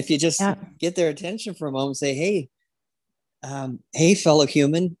 And if you just get their attention for a moment, say, hey, fellow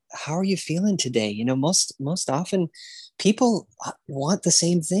human, how are you feeling today? Most often people want the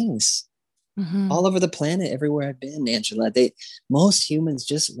same things all over the planet, everywhere I've been, Angela. Most humans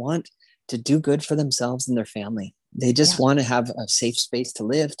just want to do good for themselves and their family. They just want to have a safe space to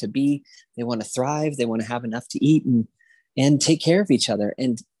live, to be. They want to thrive. They want to have enough to eat and take care of each other.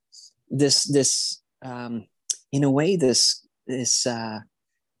 And this in a way, this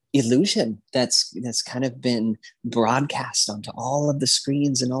illusion that's kind of been broadcast onto all of the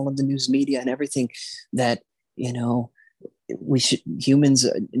screens and all of the news media and everything, that humans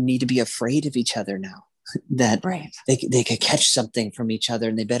need to be afraid of each other now. That they could catch something from each other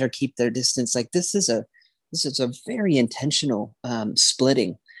and they better keep their distance. Like, this is a very intentional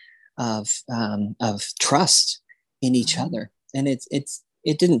splitting of trust in each other, and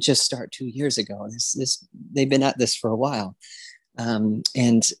it didn't just start 2 years ago. They've been at this for a while,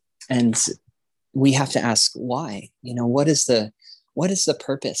 and we have to ask why. What is the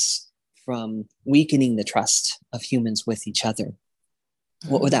purpose from weakening the trust of humans with each other?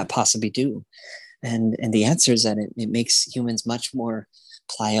 What would that possibly do? And the answer is that it makes humans much more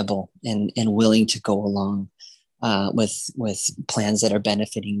pliable and willing to go along with plans that are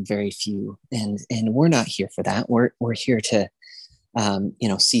benefiting very few. And we're not here for that. We're here to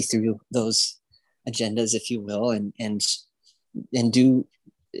see through those agendas, if you will, and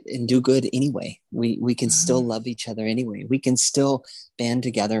do good anyway. We can still love each other anyway. We can still band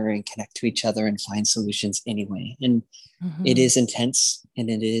together and connect to each other and find solutions anyway. And it is intense,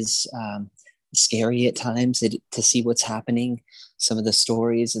 and it is scary at times to see what's happening. Some of the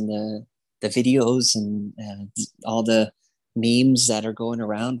stories and the videos and all the memes that are going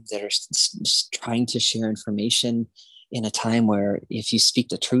around that are trying to share information in a time where if you speak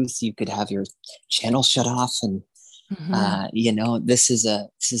the truth, you could have your channel shut off. And this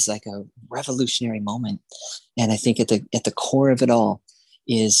is like a revolutionary moment. And I think at the core of it all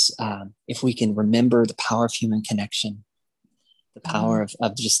is if we can remember the power of human connection, the power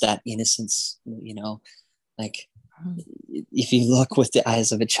of just that innocence, like if you look with the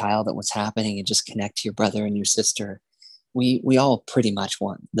eyes of a child at what's happening and just connect to your brother and your sister, we all pretty much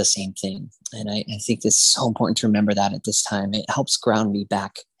want the same thing. And I think it's so important to remember that at this time. It helps ground me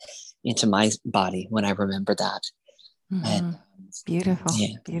back into my body when I remember that. And, beautiful.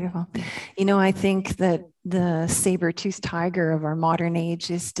 I think that the saber-toothed tiger of our modern age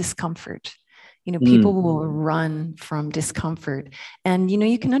is discomfort. People will run from discomfort. And,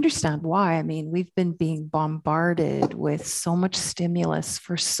 you can understand why. I mean, we've been being bombarded with so much stimulus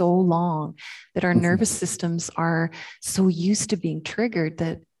for so long that our nervous systems are so used to being triggered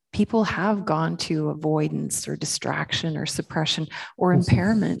that people have gone to avoidance or distraction or suppression or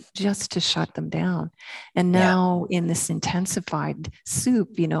impairment just to shut them down. And now in this intensified soup,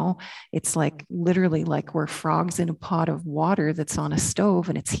 it's like literally like we're frogs in a pot of water that's on a stove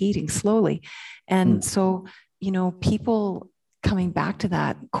and it's heating slowly. And so, people coming back to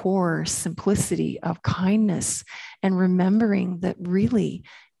that core simplicity of kindness and remembering that really,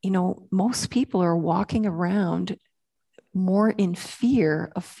 most people are walking around more in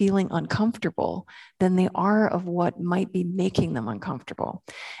fear of feeling uncomfortable than they are of what might be making them uncomfortable.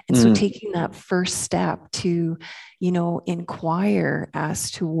 And so taking that first step to, inquire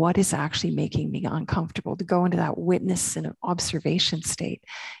as to what is actually making me uncomfortable, to go into that witness and observation state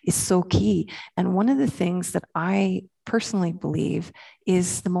is so key. And one of the things that I personally believe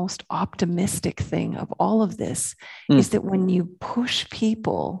is the most optimistic thing of all of this is that when you push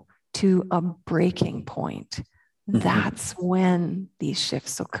people to a breaking point, that's when these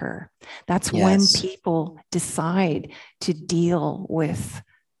shifts occur. That's when Yes. people decide to deal with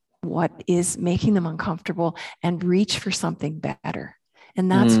what is making them uncomfortable and reach for something better.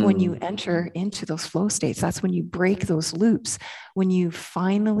 And that's when you enter into those flow states. That's when you break those loops, when you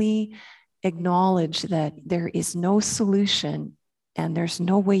finally acknowledge that there is no solution and there's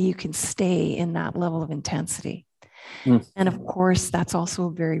no way you can stay in that level of intensity. And of course, that's also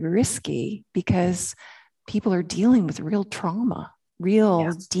very risky because people are dealing with real trauma,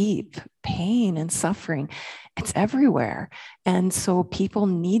 real deep pain and suffering. It's everywhere. And so people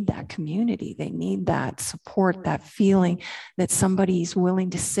need that community. They need that support, that feeling that somebody's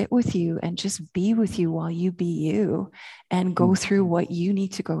willing to sit with you and just be with you while you be you and go through what you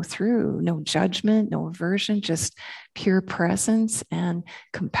need to go through. No judgment, no aversion, just pure presence and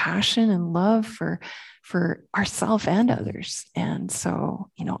compassion and love for ourselves and others. And so,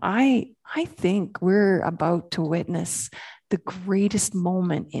 I think we're about to witness the greatest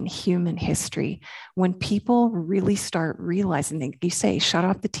moment in human history when people really start realizing, you say, shut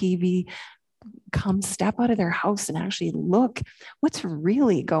off the TV, come step out of their house and actually look what's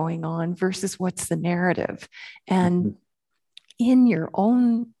really going on versus what's the narrative. And in your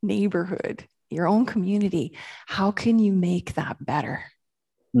own neighborhood, your own community, how can you make that better?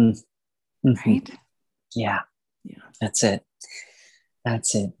 Right? Yeah. That's it.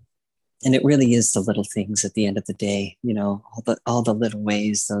 And it really is the little things at the end of the day, all the little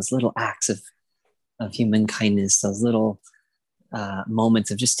ways, those little acts of human kindness, those little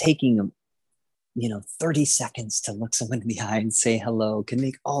moments of just taking 30 seconds to look someone in the eye and say hello can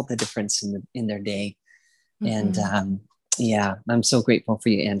make all the difference in their day. And I'm so grateful for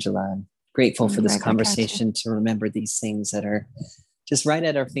you, Angela. I'm grateful for this conversation to remember these things that are just right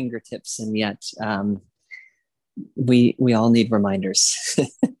at our fingertips. And yet we all need reminders.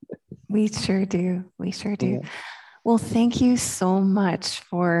 We sure do. Yeah. Well, thank you so much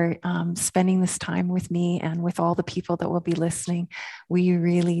for spending this time with me and with all the people that will be listening. We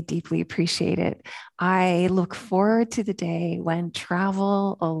really deeply appreciate it. I look forward to the day when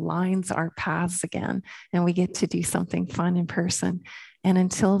travel aligns our paths again and we get to do something fun in person. And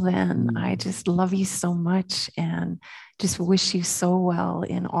until then, I just love you so much and just wish you so well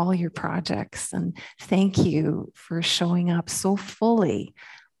in all your projects. And thank you for showing up so fully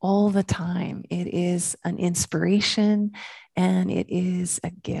all the time. It is an inspiration and it is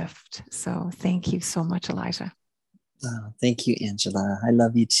a gift. So thank you so much, Elijah. Oh, thank you, Angela. I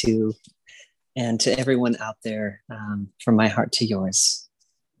love you too. And to everyone out there, from my heart to yours,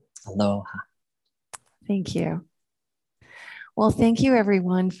 aloha. Thank you. Well, thank you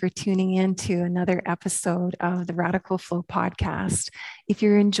everyone for tuning in to another episode of the Radical Flow podcast. If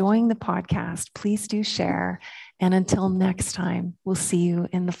you're enjoying the podcast, please do share. And until next time, we'll see you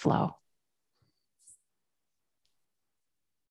in the flow.